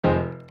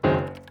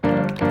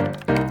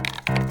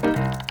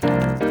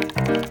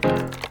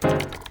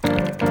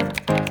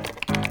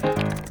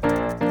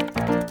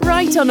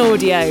Write on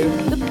Audio,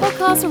 the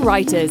podcast for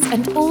writers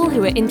and all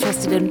who are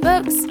interested in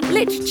books,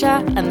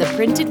 literature, and the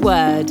printed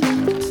word.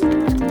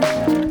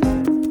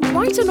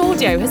 Write on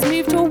Audio has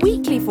moved to a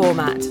weekly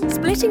format,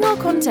 splitting our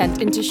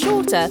content into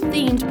shorter,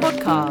 themed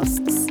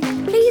podcasts.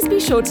 Please be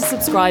sure to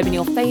subscribe in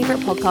your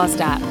favourite podcast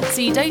app so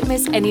you don't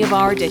miss any of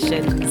our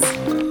editions.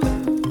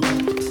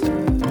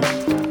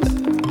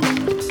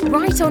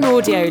 Write on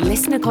Audio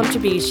listener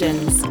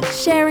contributions,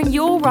 sharing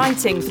your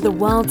writing for the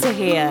world to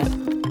hear.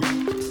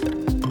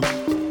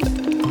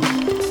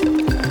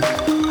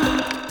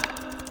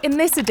 In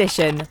this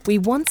edition, we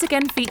once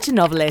again feature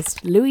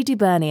novelist Louis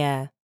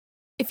Dubernier.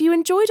 If you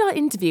enjoyed our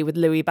interview with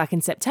Louis back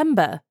in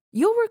September,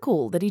 you'll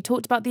recall that he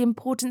talked about the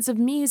importance of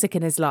music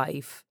in his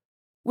life.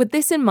 With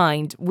this in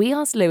mind, we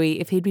asked Louis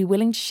if he'd be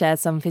willing to share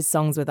some of his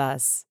songs with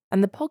us.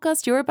 And the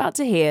podcast you're about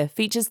to hear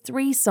features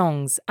 3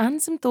 songs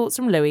and some thoughts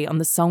from Louis on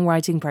the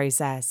songwriting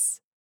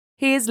process.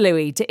 Here's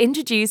Louis to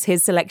introduce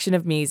his selection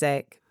of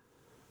music.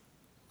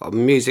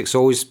 Music's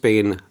always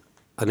been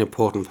an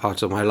important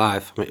part of my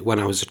life. When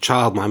I was a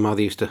child, my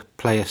mother used to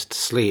play us to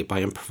sleep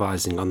by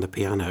improvising on the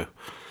piano.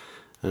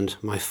 And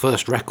my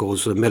first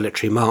records were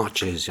military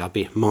marches. I'd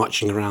be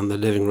marching around the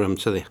living room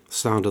to the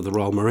sound of the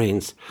Royal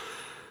Marines.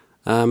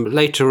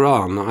 Later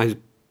on,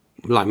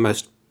 like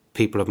most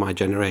people of my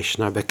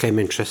generation, I became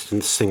interested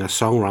in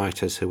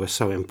singer-songwriters who were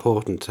so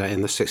important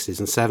in the 60s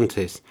and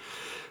 70s.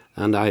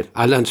 And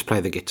I learned to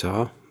play the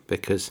guitar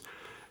because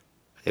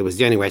it was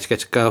the only way to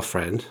get a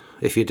girlfriend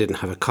if you didn't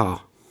have a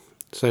car.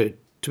 So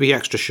to be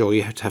extra sure,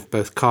 you had to have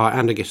both car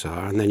and a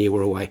guitar, and then you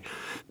were away.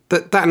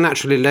 That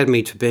naturally led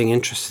me to being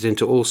interested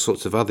into all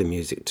sorts of other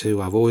music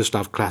too. I've always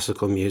loved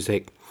classical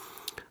music.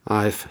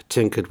 I've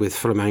tinkered with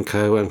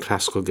flamenco and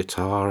classical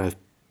guitar. I've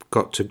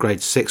got to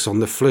grade 6 on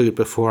the flute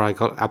before I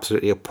got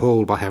absolutely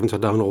appalled by having to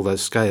learn all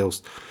those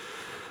scales.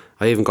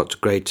 I even got to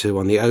grade 2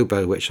 on the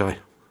oboe, which I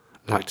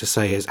like to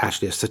say is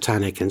actually a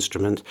satanic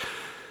instrument.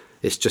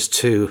 It's just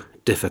too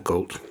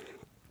difficult.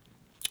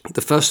 The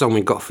first song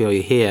we got for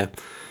you here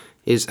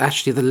is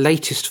actually the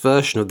latest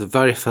version of the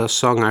very first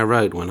song I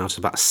wrote when I was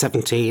about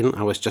 17.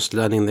 I was just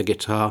learning the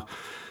guitar.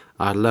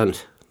 I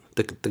learned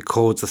the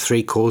chords, the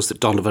 3 chords that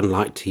Donovan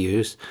liked to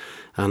use,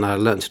 and I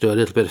learned to do a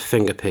little bit of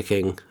finger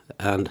picking,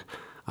 and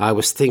I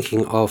was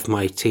thinking of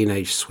my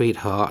teenage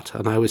sweetheart,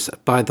 and I was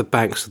by the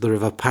banks of the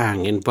River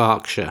Pang in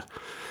Berkshire,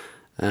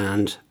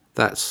 and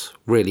that's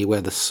really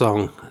where the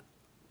song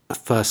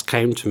first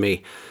came to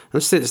me.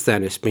 And since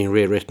then it's been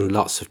rewritten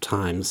lots of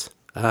times.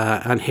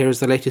 And here is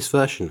the latest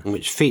version,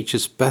 which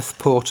features Beth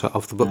Porter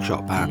of the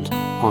Bookshop Band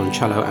on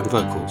cello and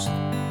vocals.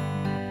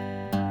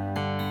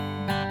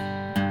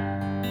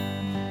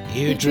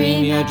 You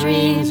dream your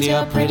dreams,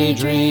 your pretty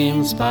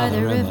dreams by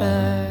the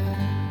river.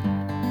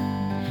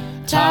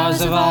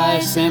 Towers of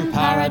ice in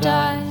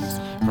paradise,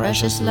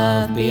 precious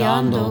love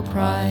beyond all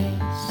price.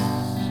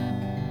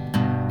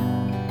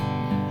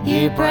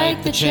 You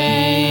break the chains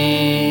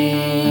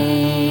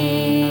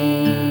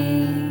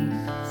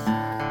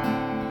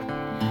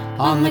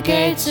on the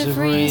gates of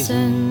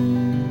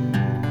reason.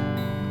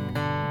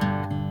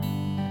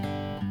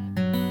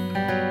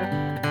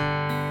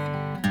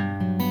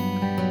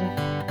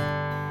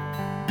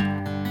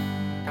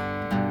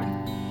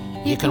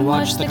 You can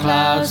watch the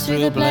clouds through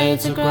the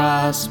blades of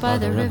grass by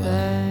the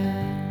river,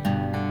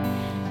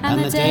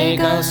 and the day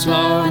goes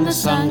slow and the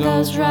sun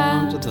goes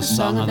round to the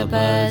song of the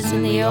birds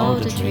in the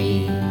older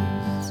trees.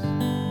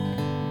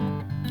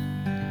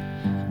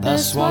 The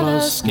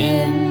swallow's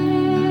skin,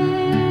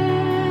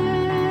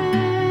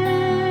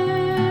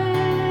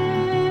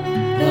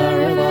 the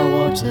river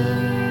water,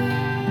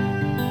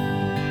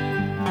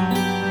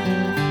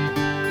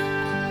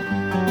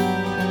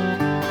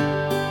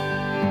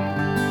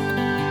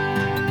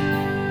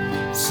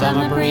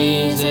 summer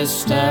breeze is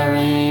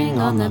stirring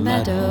on the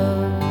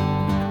meadow.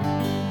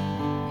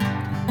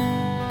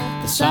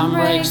 The sun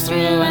breaks through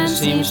and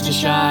seems to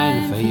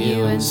shine for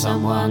you and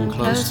someone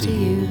close to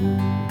you.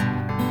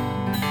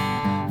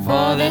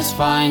 For this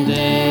fine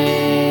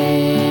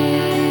day,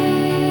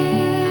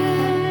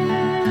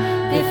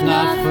 if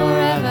not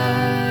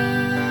forever.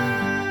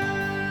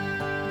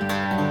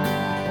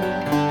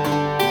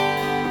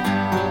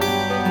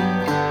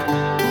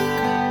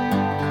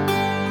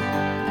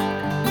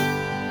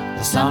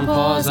 The sun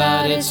pours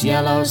out its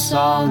yellow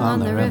song on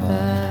the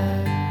river,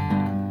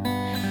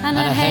 and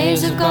a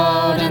haze of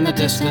gold in the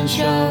distance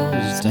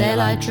shows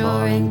daylight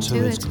drawing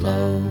to its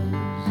close.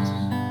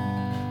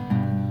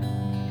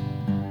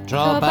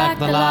 Draw back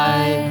the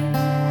light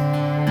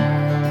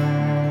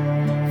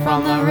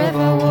from the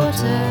river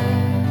water.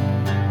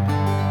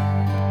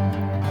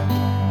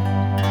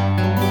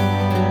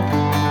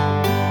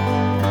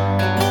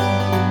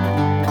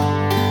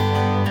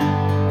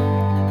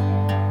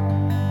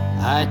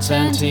 I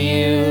turn to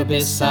you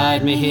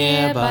beside me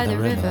here by the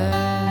river,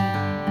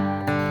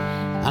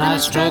 and I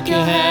stroke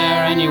your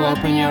hair and you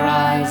open your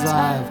eyes.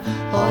 I've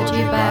hold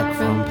you back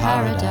from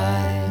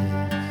paradise.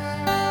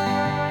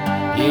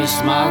 You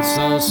smiled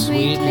so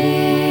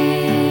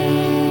sweetly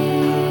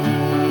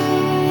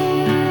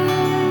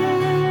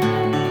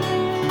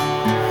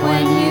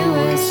when you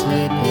were asleep.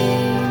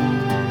 sleeping.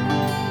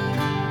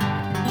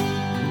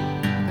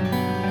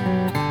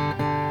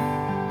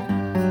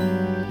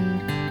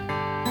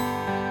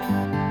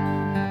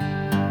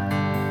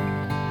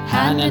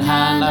 Hand in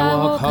hand I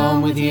walk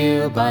home with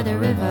you by the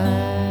river,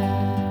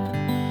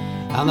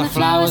 and the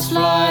flowers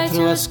fly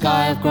through a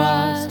sky of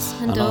grass,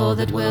 and all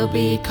that will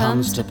be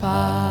comes to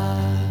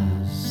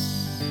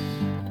pass.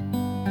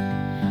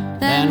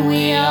 Then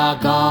we are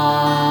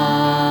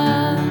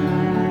gone,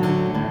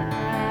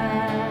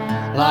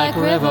 like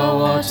river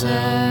water.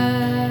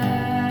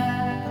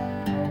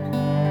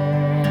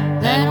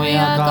 Then we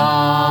are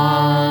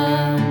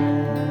gone,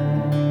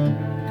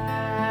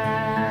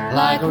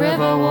 like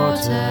river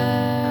water.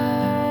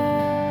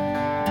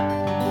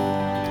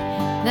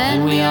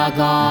 Then we are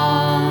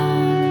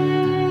gone,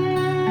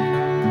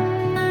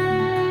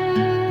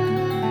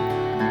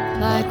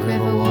 like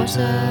river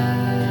water.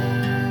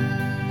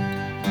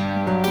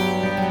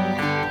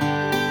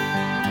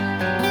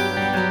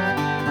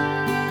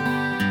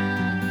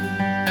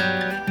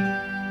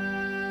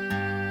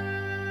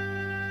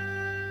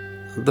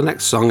 The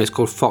next song is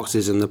called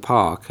Foxes in the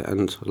Park,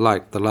 and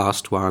like the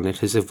last one, it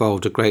has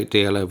evolved a great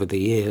deal over the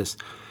years.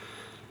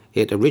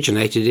 It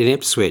originated in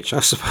Ipswich,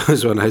 I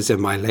suppose, when I was in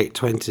my late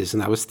 20s,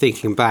 and I was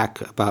thinking back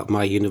about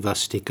my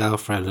university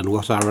girlfriend and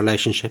what our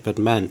relationship had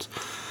meant.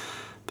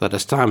 But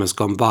as time has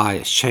gone by,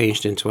 it's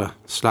changed into a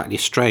slightly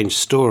strange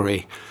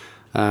story,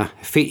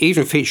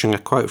 even featuring a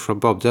quote from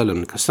Bob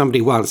Dylan, because somebody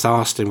once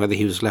asked him whether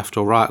he was left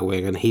or right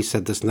wing, and he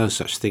said there's no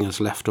such thing as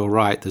left or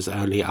right, there's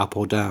only up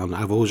or down.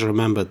 I've always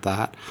remembered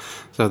that.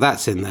 So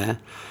that's in there.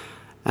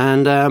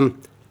 And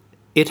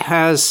it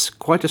has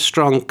quite a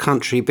strong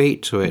country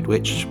beat to it,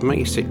 which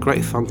makes it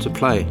great fun to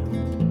play.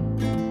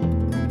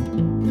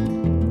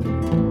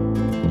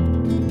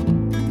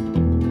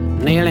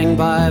 Kneeling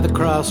by the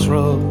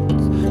crossroads,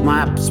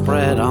 map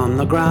spread on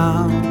the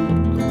ground,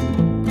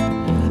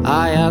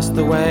 I asked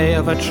the way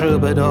of a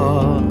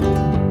troubadour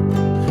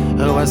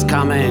who was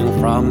coming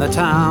from the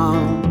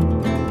town.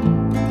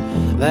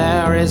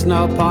 There is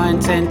no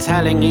point in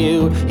telling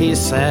you, he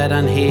said,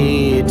 and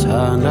he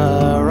turned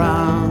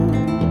around.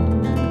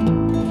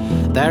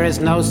 There is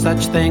no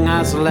such thing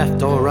as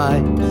left or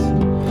right,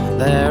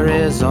 there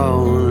is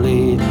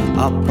only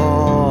up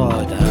or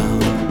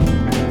down.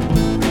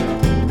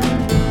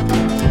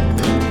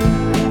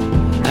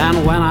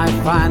 And when I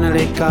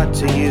finally got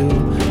to you,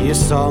 you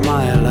saw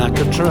my lack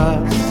of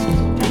trust.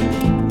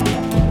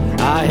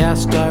 I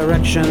asked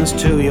directions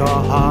to your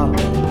heart,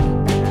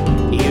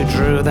 you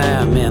drew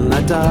them in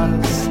the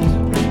dust.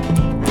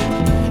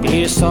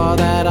 You saw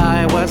that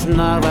I was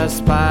nervous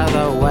by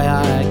the way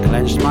I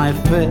clenched my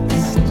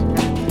fist,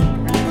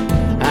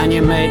 and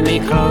you made me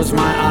close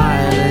my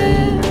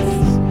eyelids,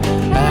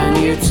 and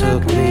you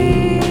took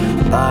me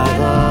by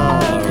the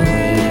wrist.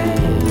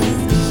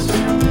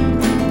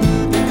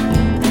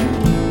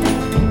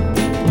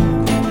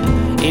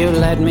 You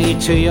led me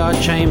to your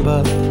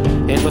chamber,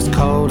 it was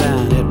cold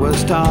and it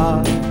was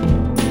dark.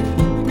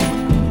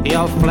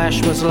 Your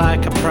flesh was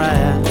like a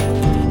prayer,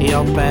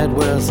 your bed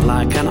was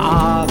like an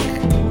ark.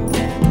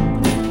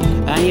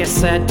 And you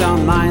said,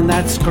 don't mind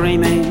that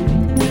screaming,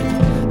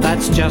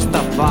 that's just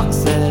the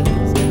foxes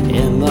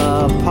in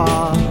the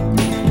park.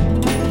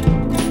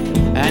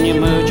 And you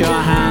moved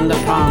your hand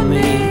upon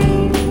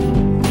me,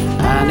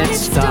 and it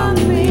stung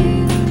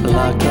me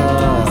like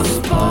a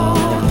spark.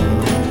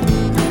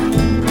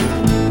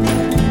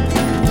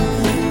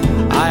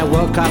 I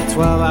woke up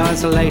 12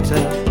 hours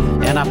later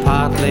in a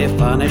partly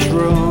furnished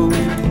room.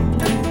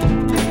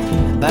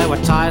 There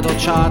were tidal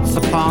charts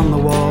upon the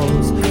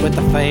walls with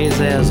the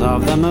phases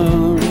of the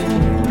moon.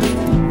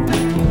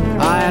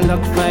 I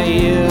looked for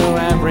you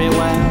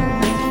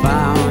everywhere,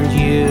 found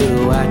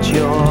you at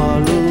your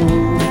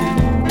loom.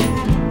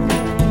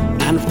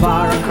 And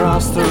far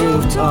across the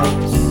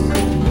rooftops,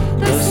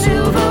 the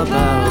silver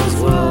bells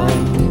were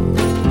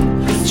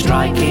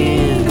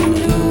striking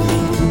blue.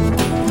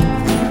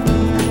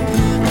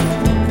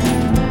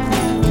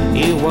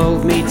 You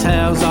wove me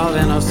tales of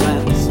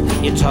innocence,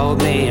 you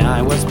told me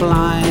I was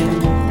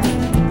blind.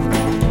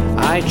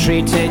 I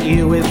treated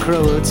you with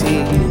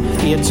cruelty,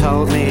 you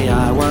told me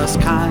I was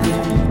kind.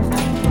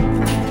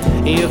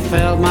 You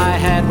filled my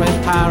head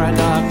with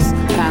paradox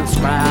and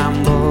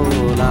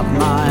scrambled up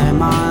my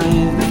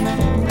mind.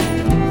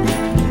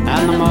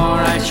 And the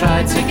more I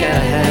tried to get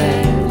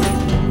ahead,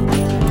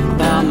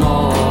 the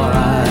more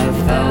I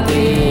fell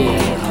behind.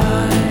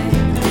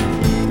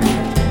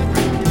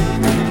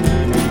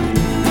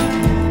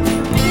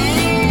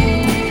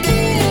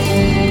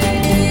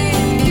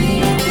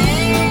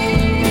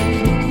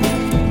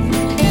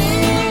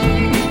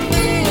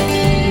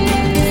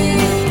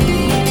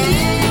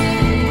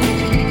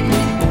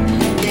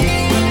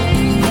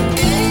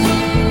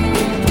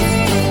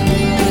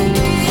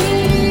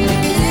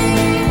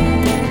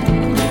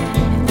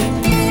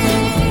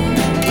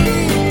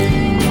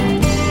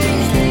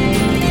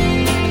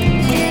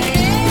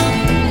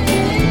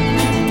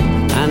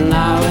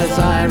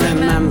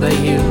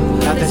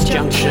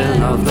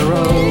 Junction of the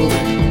road,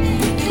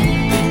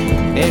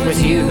 it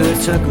was you who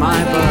took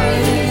my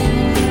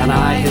burden, and and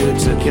I who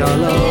took your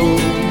load.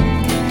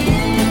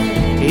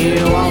 You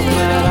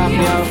offered up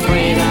your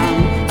freedom,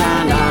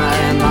 and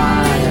I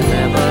my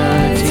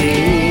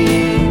liberty.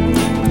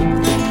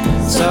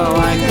 So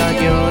I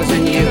got yours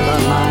and you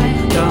got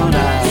mine. Don't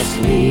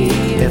ask me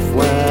if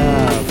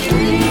we're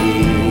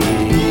free.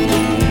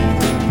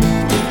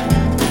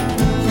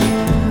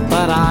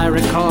 But I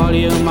recall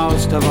you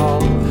most of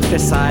all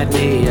beside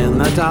me in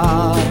the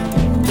dark,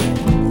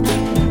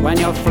 when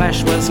your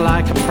flesh was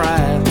like a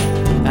prayer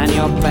and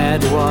your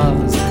bed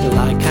was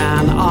like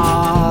an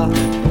ark.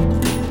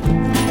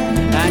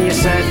 And you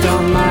said,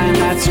 don't mind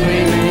that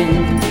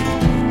screaming,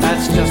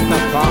 that's just the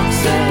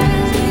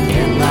foxes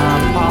in the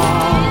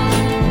park.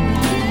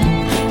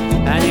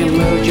 And you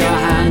moved your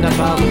hand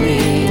above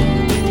me,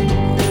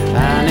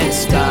 and it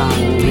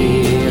stung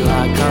me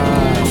like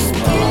a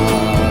spark.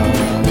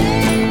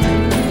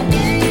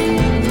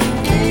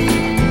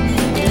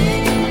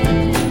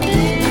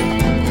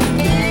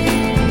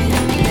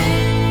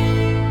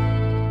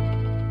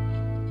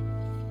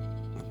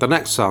 The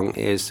next song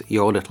is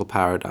Your Little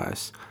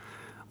Paradise,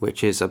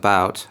 which is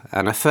about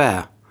an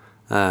affair.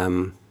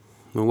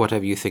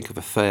 Whatever you think of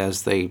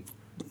affairs, they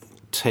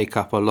take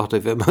up a lot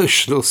of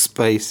emotional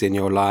space in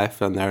your life,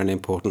 and they're an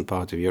important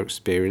part of your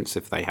experience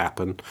if they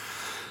happen.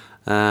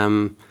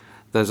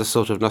 There's a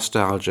sort of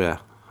nostalgia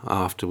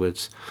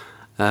afterwards,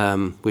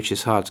 which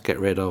is hard to get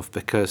rid of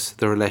because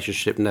the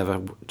relationship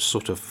never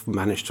sort of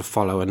managed to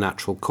follow a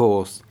natural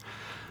course.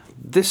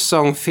 This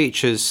song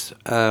features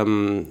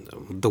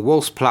the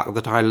waltz pluck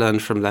that I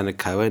learned from Leonard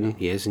Cohen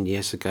years and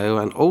years ago,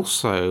 and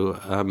also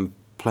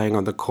playing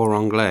on the cor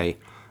anglais.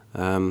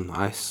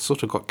 I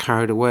sort of got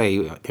carried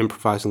away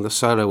improvising the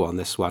solo on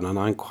this one, and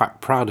I'm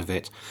quite proud of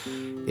it.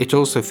 It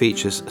also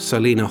features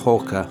Selina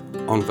Hawker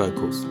on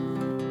vocals.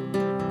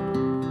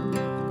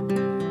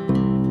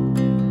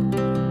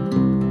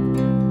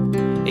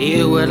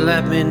 You would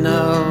let me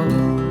know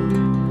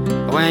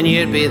when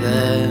you'd be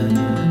there.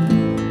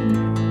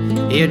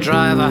 You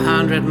drive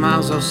 100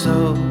 miles or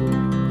so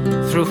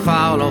through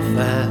foul or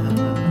fair,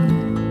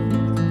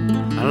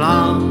 a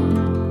long,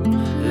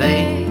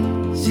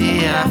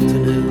 lazy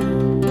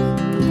afternoon,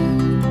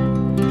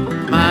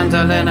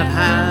 mandolin at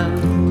hand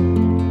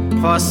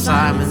for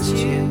Simon's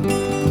tune.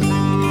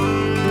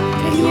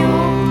 In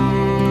your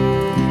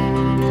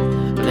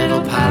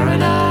little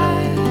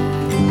paradise,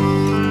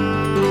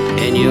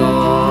 in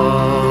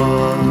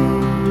your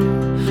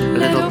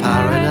little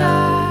paradise.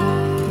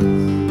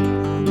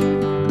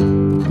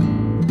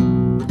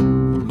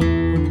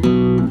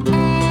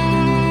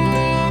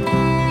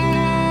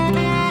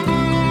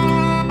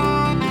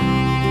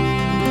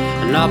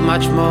 Not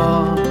much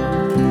more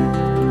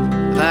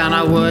than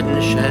a wooden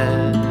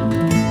shed,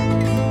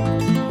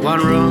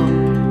 one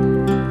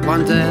room,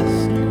 one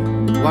desk,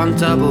 one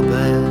double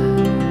bed.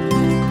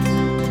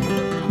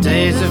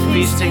 Days of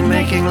feasting,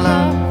 making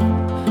love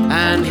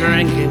and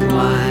drinking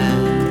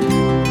wine.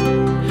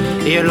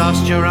 You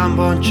lost your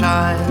unborn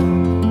child,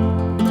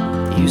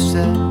 you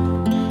said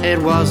it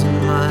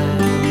wasn't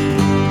mine.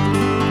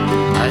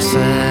 I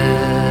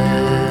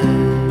said,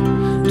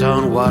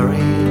 don't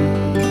worry.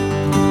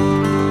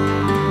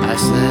 I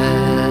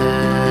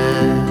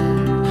said,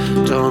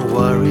 don't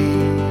worry.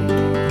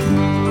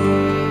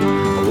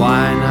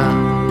 Why not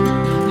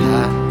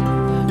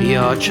have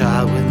your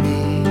child with me?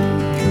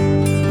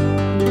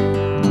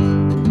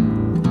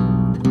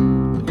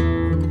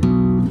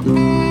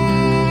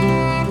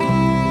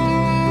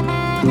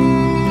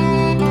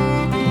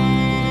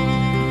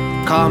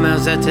 Comme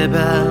elles étaient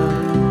belles,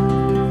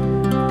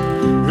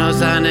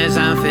 nos années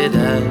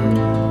infidèles.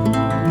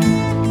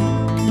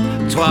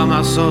 Trois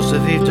morceaux se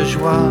vivent de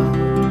joie,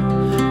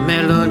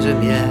 mes lunes de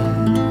miel.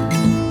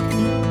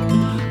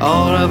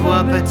 Au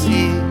revoir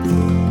petit,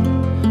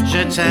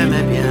 je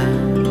t'aimais bien.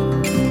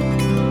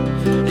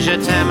 Je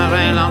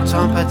t'aimerai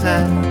longtemps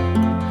peut-être,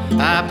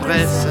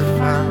 après ce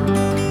fin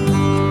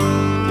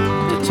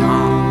de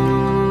temps.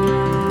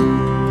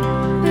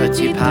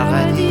 Petit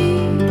paradis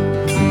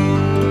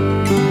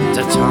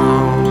de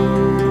temps,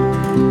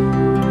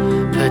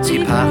 petit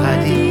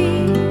paradis.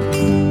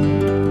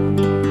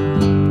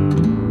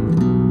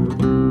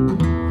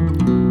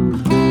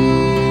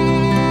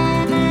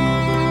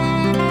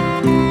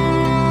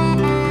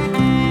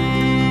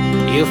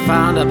 You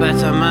found a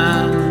better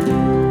man,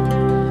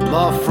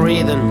 more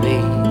free than me,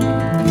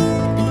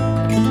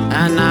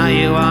 and now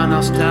you are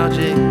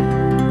nostalgic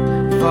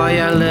for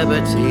your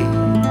liberty.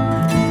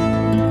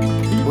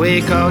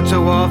 We go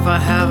to war for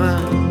heaven,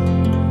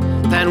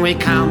 then we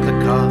count the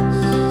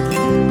cost,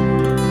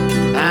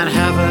 and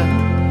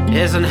heaven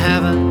isn't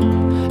heaven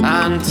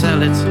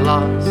until it's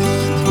lost.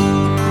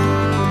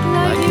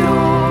 Like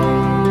your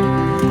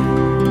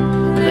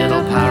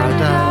little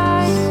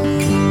paradise,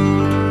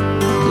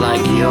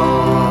 like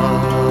your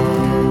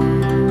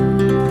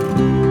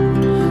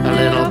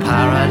little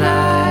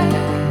paradise.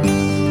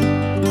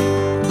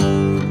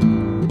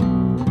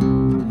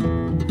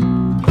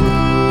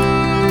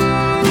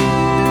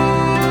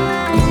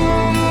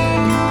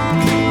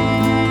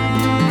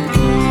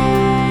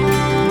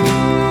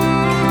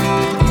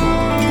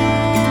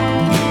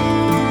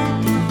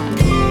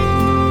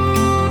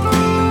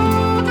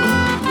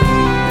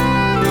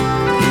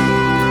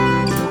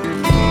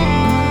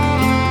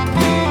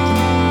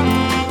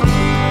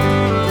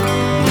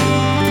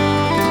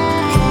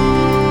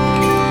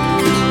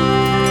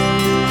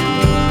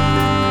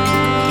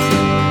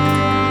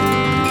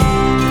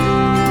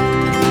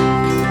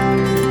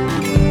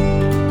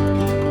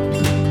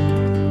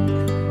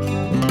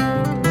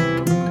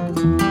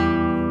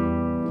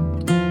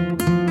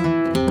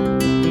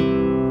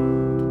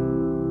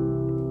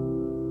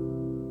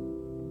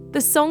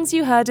 songs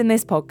you heard in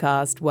this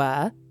podcast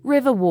were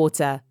River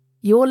Water,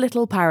 Your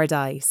Little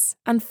Paradise,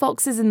 and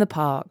Foxes in the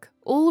Park,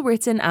 all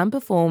written and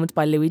performed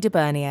by Louis de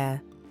Bernière.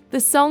 The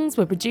songs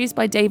were produced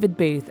by David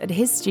Booth at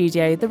his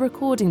studio, The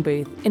Recording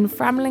Booth, in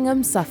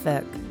Framlingham,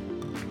 Suffolk.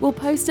 We'll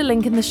post a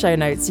link in the show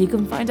notes so you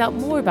can find out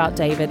more about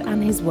David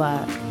and his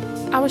work.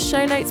 Our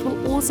show notes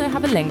will also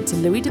have a link to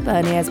Louis de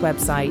Bernière's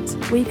website,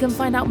 where you can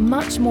find out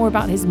much more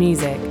about his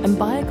music and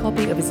buy a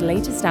copy of his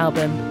latest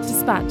album,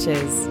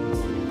 Dispatches.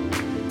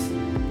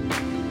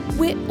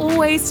 We're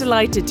always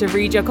delighted to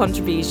read your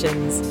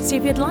contributions, so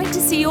if you'd like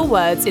to see your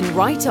words in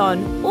Write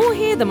On or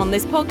hear them on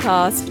this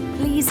podcast,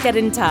 please get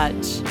in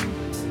touch.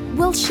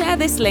 We'll share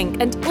this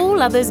link and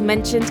all others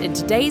mentioned in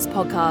today's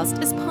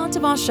podcast as part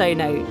of our show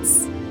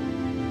notes.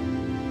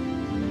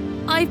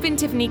 I've been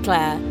Tiffany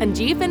Clare, and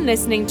you've been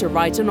listening to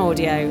Write On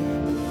Audio.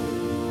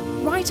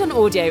 Write On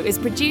Audio is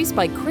produced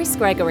by Chris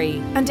Gregory,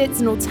 and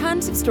it's an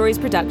Alternative Stories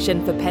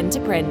production for Pen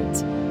to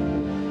Print.